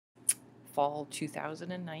fall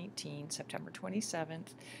 2019, September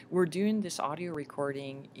 27th. We're doing this audio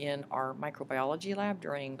recording in our microbiology lab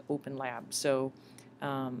during open lab. So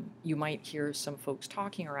you might hear some folks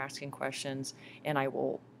talking or asking questions, and I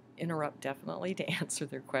will interrupt definitely to answer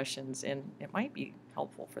their questions, and it might be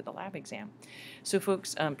helpful for the lab exam. So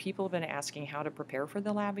folks, people have been asking how to prepare for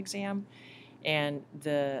the lab exam, and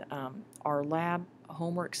our lab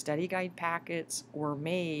homework study guide packets were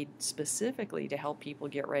made specifically to help people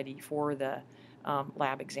get ready for the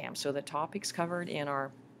lab exam. So the topics covered in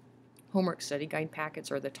our homework study guide packets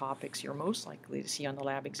are the topics you're most likely to see on the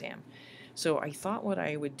lab exam. So I thought what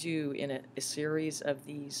I would do in a series of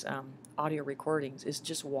these audio recordings is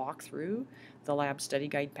just walk through the lab study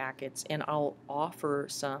guide packets, and I'll offer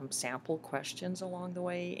some sample questions along the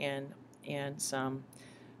way and some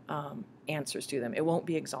answers to them. It won't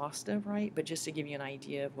be exhaustive, right? But just to give you an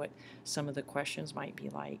idea of what some of the questions might be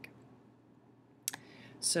like.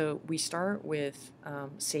 So we start with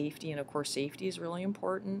safety, and of course safety is really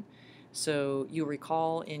important. So you'll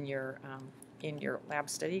recall in your lab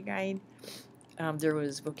study guide, there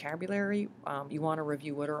was vocabulary. You want to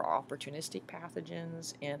review what are opportunistic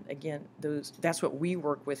pathogens, and again, that's what we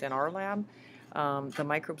work with in our lab. The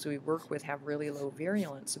microbes we work with have really low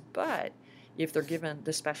virulence, but if they're given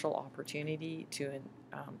the special opportunity to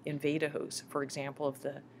invade a host, for example, if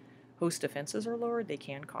the host defenses are lowered, they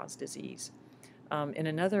can cause disease. And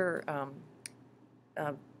another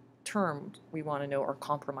term we want to know are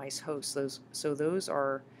compromised hosts. Those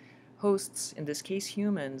are hosts, in this case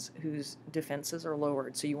humans, whose defenses are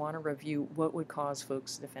lowered. So you want to review what would cause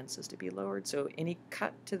folks' defenses to be lowered. So any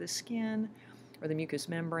cut to the skin or the mucous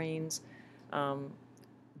membranes,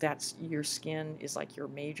 that's your skin is like your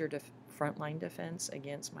major frontline defense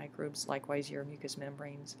against microbes, likewise your mucous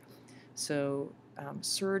membranes. So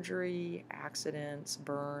surgery, accidents,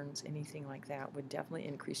 burns, anything like that would definitely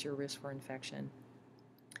increase your risk for infection.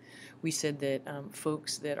 We said that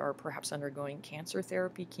folks that are perhaps undergoing cancer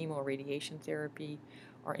therapy, chemo, radiation therapy,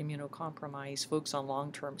 are immunocompromised. Folks on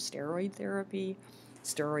long-term steroid therapy,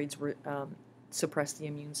 steroids suppress the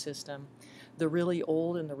immune system. The really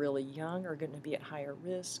old and the really young are going to be at higher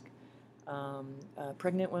risk.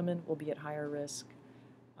 Pregnant women will be at higher risk.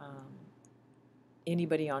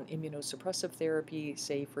 Anybody on immunosuppressive therapy,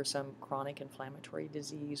 say for some chronic inflammatory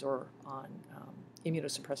disease, or on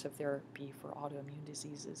immunosuppressive therapy for autoimmune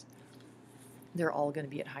diseases, they're all going to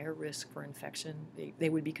be at higher risk for infection. They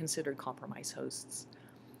would be considered compromised hosts.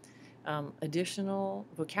 Additional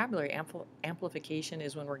vocabulary amplification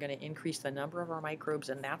is when we're going to increase the number of our microbes,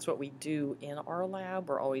 and that's what we do in our lab.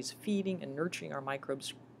 We're always feeding and nurturing our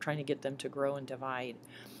microbes, trying to get them to grow and divide.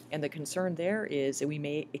 And the concern there is that we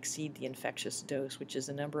may exceed the infectious dose, which is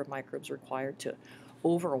the number of microbes required to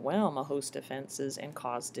overwhelm a host defenses and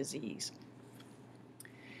cause disease.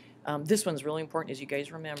 This one's really important, as you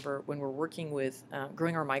guys remember, when we're working with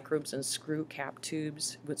growing our microbes in screw cap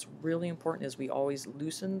tubes. What's really important is we always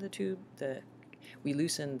loosen the tube. We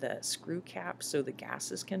loosen the screw cap so the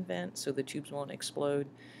gases can vent, so the tubes won't explode.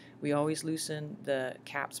 We always loosen the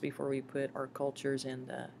caps before we put our cultures in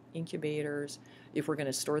the incubators. If we're going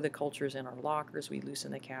to store the cultures in our lockers, we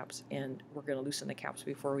loosen the caps, and we're going to loosen the caps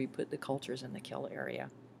before we put the cultures in the kill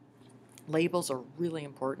area. Labels are really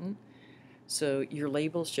important. So your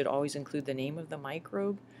labels should always include the name of the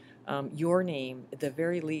microbe, your name, at the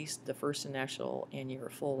very least, the first initial and your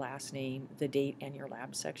full last name, the date, and your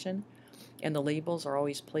lab section. And the labels are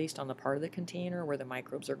always placed on the part of the container where the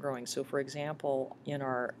microbes are growing. So for example, in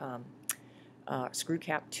our screw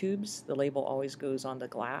cap tubes, the label always goes on the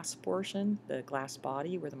glass portion, the glass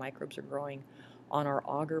body where the microbes are growing. On our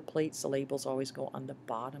agar plates, the labels always go on the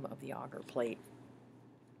bottom of the agar plate.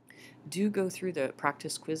 Do go through the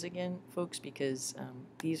practice quiz again, folks, because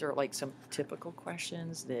these are like some typical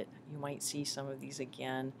questions that you might see some of these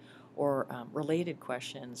again, or related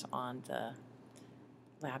questions on the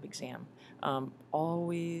lab exam.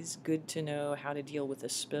 Always good to know how to deal with a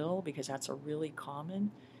spill, because that's a really common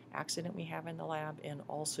accident we have in the lab, and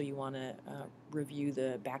also you want to review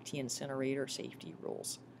the Bacti incinerator safety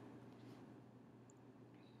rules.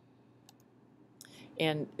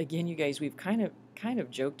 And again, you guys, we've kind of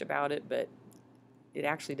joked about it, but it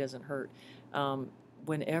actually doesn't hurt.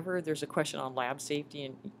 Whenever there's a question on lab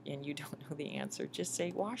safety and you don't know the answer, just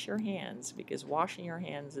say wash your hands, because washing your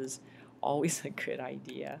hands is always a good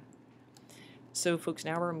idea. So folks,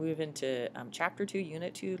 now we're moving to Chapter 2,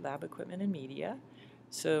 Unit 2, Lab Equipment and Media.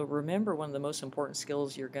 So remember, one of the most important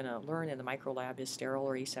skills you're going to learn in the microlab is sterile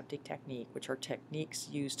or aseptic technique, which are techniques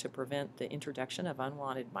used to prevent the introduction of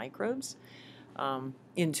unwanted microbes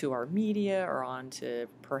into our media or onto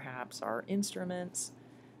perhaps our instruments.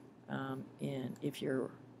 And if you're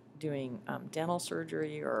doing dental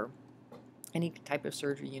surgery or any type of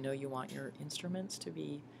surgery, you know you want your instruments to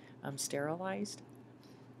be sterilized.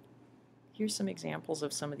 Here's some examples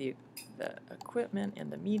of some of the equipment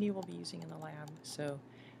and the media we'll be using in the lab. So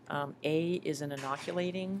A is an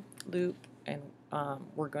inoculating loop, and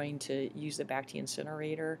we're going to use the Bacti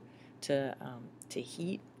incinerator to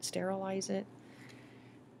heat sterilize it.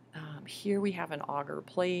 Here we have an auger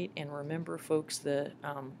plate, and remember folks,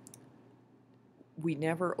 we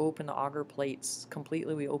never open the auger plates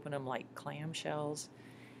completely. We open them like clamshells.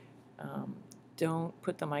 Don't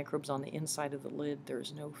put the microbes on the inside of the lid.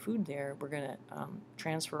 There's no food there. We're going to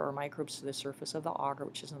transfer our microbes to the surface of the auger,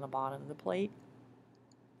 which is in the bottom of the plate.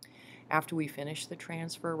 After we finish the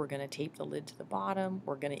transfer, we're going to tape the lid to the bottom.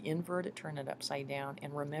 We're going to invert it, turn it upside down,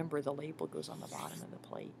 and remember the label goes on the bottom of the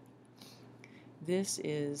plate. This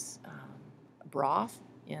is broth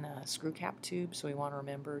in a screw cap tube, so we want to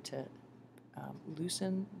remember to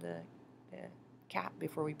loosen the cap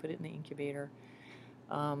before we put it in the incubator.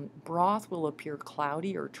 Broth will appear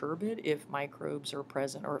cloudy or turbid if microbes are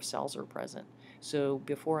present or if cells are present. So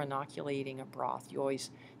before inoculating a broth, you always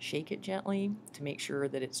shake it gently to make sure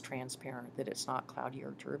that it's transparent, that it's not cloudy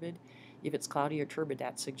or turbid. If it's cloudy or turbid,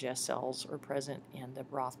 that suggests cells are present and the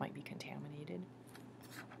broth might be contaminated.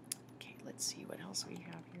 Okay, let's see what else we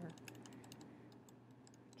have here.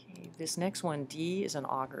 Okay, this next one, D, is an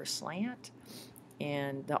auger slant.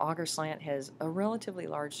 And the auger slant has a relatively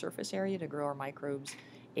large surface area to grow our microbes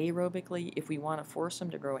aerobically. If we want to force them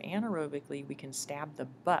to grow anaerobically, we can stab the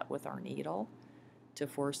butt with our needle to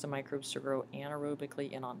force the microbes to grow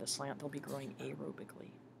anaerobically, and on the slant they'll be growing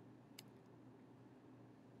aerobically.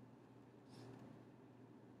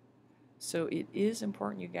 So it is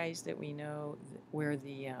important, you guys, that we know where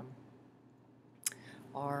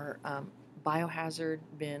our biohazard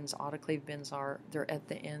bins, autoclave bins are. They're at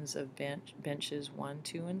the ends of benches 1,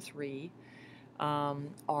 2, and 3.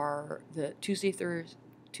 Are the Tuesday,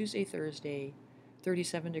 Thursday,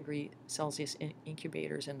 37 °C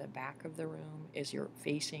incubators in the back of the room as you're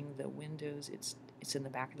facing the windows. It's in the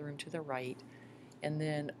back of the room to the right. And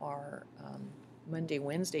then our Monday,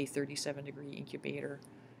 Wednesday 37 °C incubator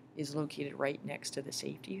is located right next to the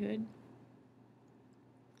safety hood.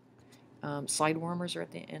 Slide warmers are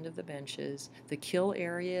at the end of the benches. The kill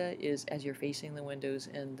area is as you're facing the windows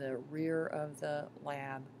in the rear of the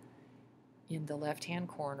lab in the left-hand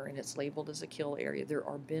corner, and it's labeled as a kill area. There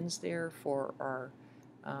are bins there for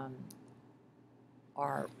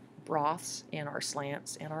our broths and our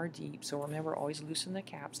slants and our deep. So remember, always loosen the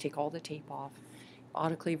caps, take all the tape off.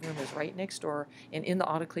 Autoclave room is right next door, and in the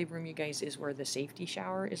autoclave room, you guys, is where the safety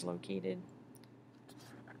shower is located.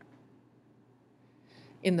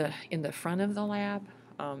 In the front of the lab,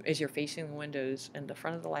 as you're facing the windows, in the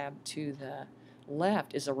front of the lab to the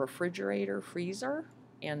left is a refrigerator freezer,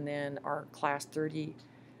 and then our class 30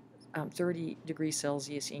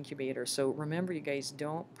 °C incubator. So remember, you guys,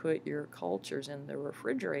 don't put your cultures in the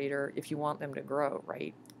refrigerator if you want them to grow,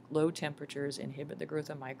 right? Low temperatures inhibit the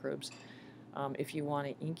growth of microbes. If you want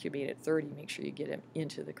to incubate at 30, make sure you get them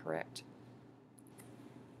into the correct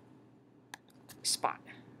spot.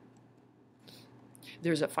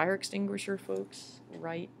 There's a fire extinguisher, folks,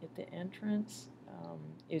 right at the entrance.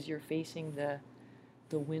 As you're facing the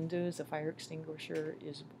windows, the fire extinguisher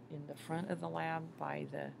is in the front of the lab by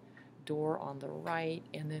the door on the right,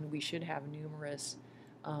 and then we should have numerous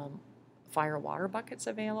fire water buckets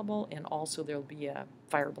available, and also there'll be a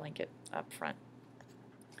fire blanket up front.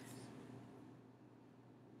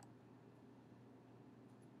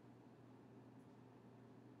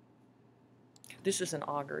 This is an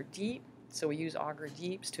auger deep. So we use auger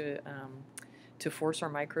deeps to force our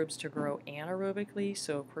microbes to grow anaerobically.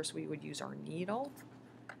 So of course we would use our needle.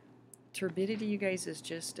 Turbidity, you guys, is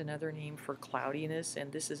just another name for cloudiness,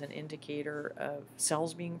 and this is an indicator of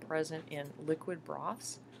cells being present in liquid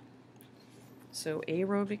broths. So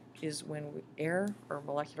aerobic is when air or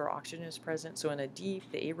molecular oxygen is present. So in a deep,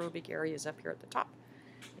 the aerobic area is up here at the top.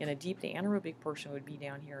 In a deep, the anaerobic portion would be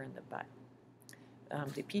down here in the butt.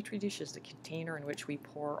 The Petri dish is the container in which we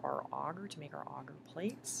pour our auger to make our auger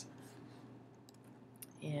plates.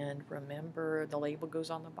 And remember, the label goes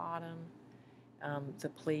on the bottom. The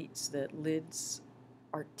plates, the lids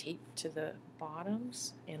are taped to the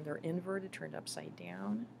bottoms, and they're inverted, turned upside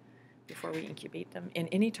down before we incubate them. And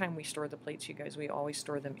anytime we store the plates, you guys, we always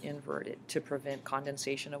store them inverted to prevent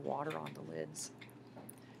condensation of water on the lids.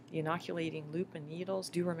 The inoculating loop and needles.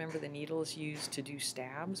 Do remember the needle is used to do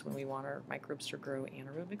stabs when we want our microbes to grow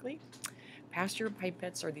anaerobically. Pasteur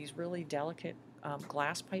pipettes are these really delicate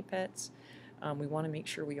glass pipettes. We want to make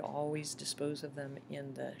sure we always dispose of them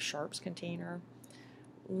in the sharps container.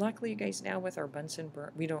 luckily, you guys, now with our Bunsen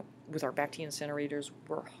burner, with our Bacti incinerators,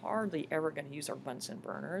 we're hardly ever going to use our Bunsen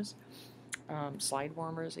burners. Slide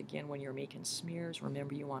warmers, again, when you're making smears,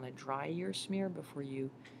 remember you want to dry your smear before you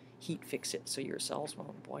heat fix it so your cells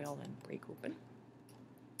won't boil and break open.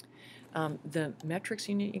 The metrics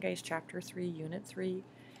unit, you guys, chapter 3, unit 3,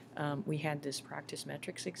 we had this practice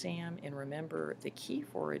metrics exam, and remember the key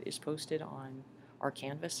for it is posted on our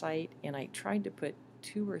Canvas site, and I tried to put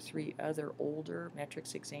 2 or 3 other older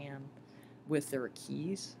metrics exam with their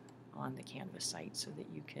keys on the Canvas site so that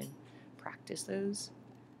you can practice those.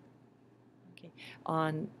 Okay.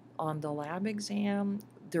 On the lab exam,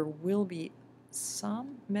 there will be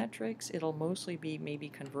some metrics. It'll mostly be maybe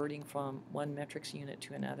converting from one metrics unit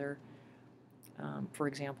to another. For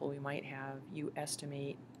example, we might have you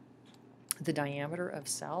estimate the diameter of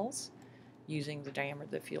cells using the diameter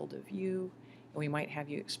of the field of view. And we might have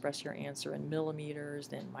you express your answer in millimeters,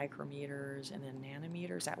 then micrometers, and then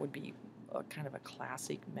nanometers. That would be kind of a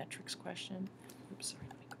classic metrics question. Oops, sorry,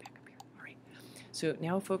 let me go back up here. All right. So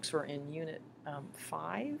now, folks, we're in unit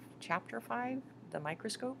 5, chapter 5, the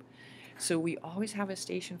microscope. So we always have a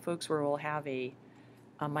station, folks, where we'll have a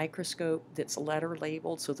microscope that's letter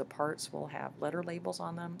labeled, so the parts will have letter labels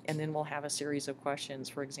on them, and then we'll have a series of questions.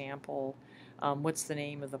 For example, what's the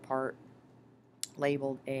name of the part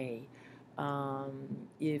labeled A?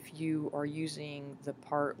 If you are using the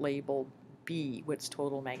part labeled B, what's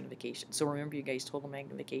total magnification? So remember, you guys, total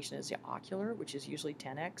magnification is the ocular, which is usually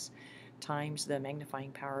 10x, times the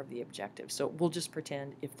magnifying power of the objective. So we'll just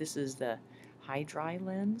pretend if this is the high-dry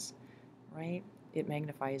lens, right? It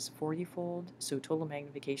magnifies 40-fold, so total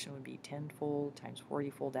magnification would be 10-fold times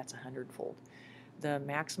 40-fold, that's 100-fold. The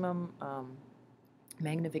maximum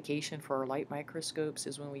magnification for our light microscopes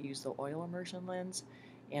is when we use the oil immersion lens,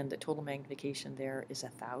 and the total magnification there is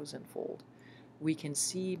 1,000-fold. We can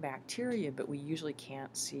see bacteria, but we usually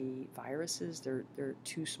can't see viruses. They're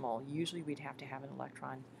too small. Usually we'd have to have an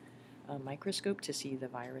electron microscope to see the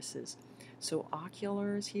viruses. So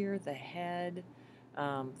oculars here, the head,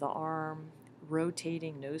 the arm,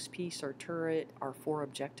 rotating nose piece or turret are 4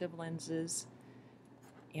 objective lenses,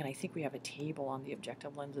 and I think we have a table on the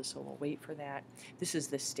objective lenses, so we'll wait for that. This is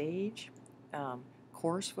the stage.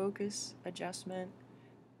 Coarse focus adjustment,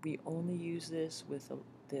 we only use this with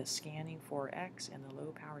the scanning 4x and the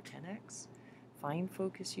low power 10x. Fine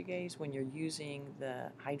focus, you guys, when you're using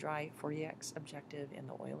the high dry 40x objective and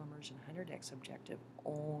the oil immersion 100x objective,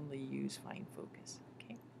 only use fine focus.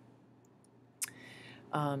 Okay.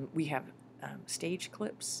 We have stage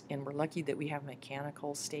clips, and we're lucky that we have a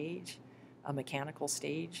mechanical stage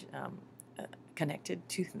connected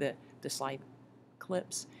to the slide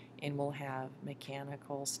clips, and we'll have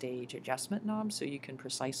mechanical stage adjustment knobs so you can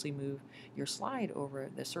precisely move your slide over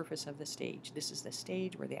the surface of the stage. This is the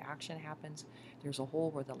stage where the action happens. There's a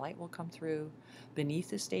hole where the light will come through.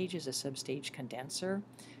 Beneath the stage is a substage condenser.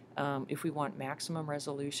 If we want maximum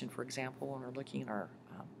resolution, for example, when we're looking at our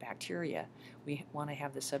bacteria, we want to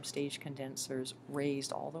have the substage condensers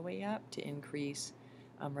raised all the way up to increase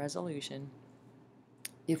resolution.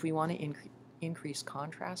 If we want to increase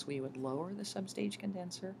contrast, we would lower the substage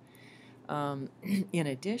condenser. In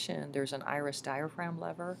addition, there's an iris diaphragm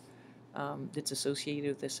lever that's associated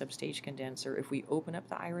with the substage condenser. If we open up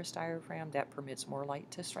the iris diaphragm, that permits more light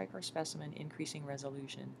to strike our specimen, increasing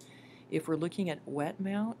resolution. If we're looking at wet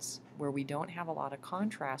mounts where we don't have a lot of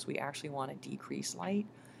contrast, we actually want to decrease light,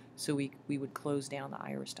 so we would close down the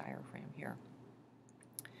iris diaphragm here.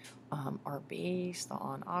 Our base, the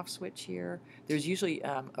on-off switch here. There's usually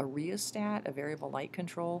a rheostat, a variable light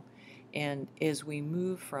control, and as we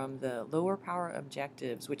move from the lower power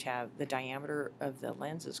objectives, which have the diameter of the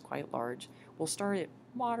lens is quite large, we'll start at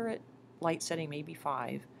moderate light setting, maybe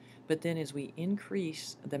 5, but then as we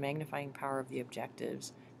increase the magnifying power of the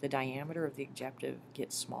objectives, the diameter of the objective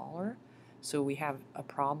gets smaller, so we have a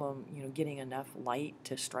problem, getting enough light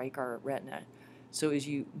to strike our retina. So as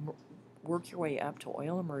you work your way up to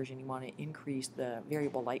oil immersion, you want to increase the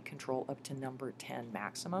variable light control up to number 10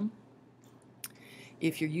 maximum.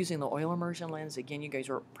 If you're using the oil immersion lens, again, you guys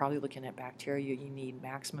are probably looking at bacteria, you need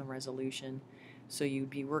maximum resolution. So you'd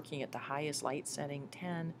be working at the highest light setting,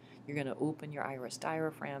 10. You're going to open your iris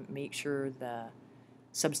diaphragm, make sure the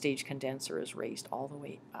substage condenser is raised all the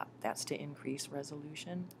way up. That's to increase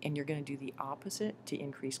resolution. And you're going to do the opposite to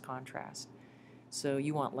increase contrast. So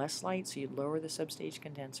you want less light, so you'd lower the substage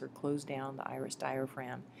condenser, close down the iris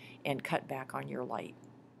diaphragm, and cut back on your light.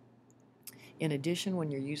 In addition,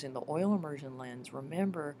 when you're using the oil immersion lens,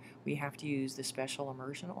 remember we have to use the special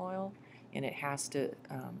immersion oil, and it has to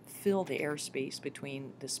fill the airspace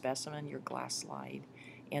between the specimen, your glass slide,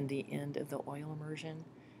 and the end of the oil immersion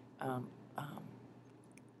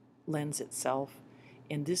lens itself,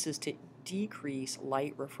 and this is to decrease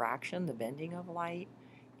light refraction, the bending of light,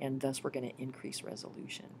 and thus we're going to increase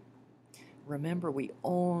resolution. Remember, we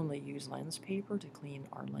only use lens paper to clean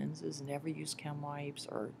our lenses, never use chem wipes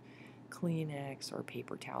or Kleenex or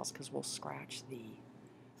paper towels because we'll scratch the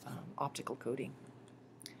optical coating.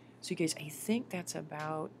 So you guys, I think that's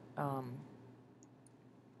about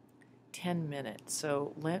 10 minutes.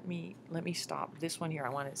 So let me stop this one here. I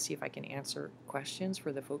want to see if I can answer questions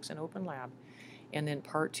for the folks in Open Lab. And then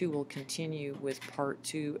part 2 will continue with part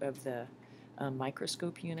 2 of the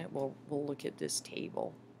microscope unit. We'll look at this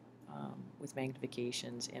table with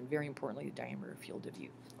magnifications and, very importantly, the diameter field of view.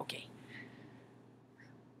 Okay.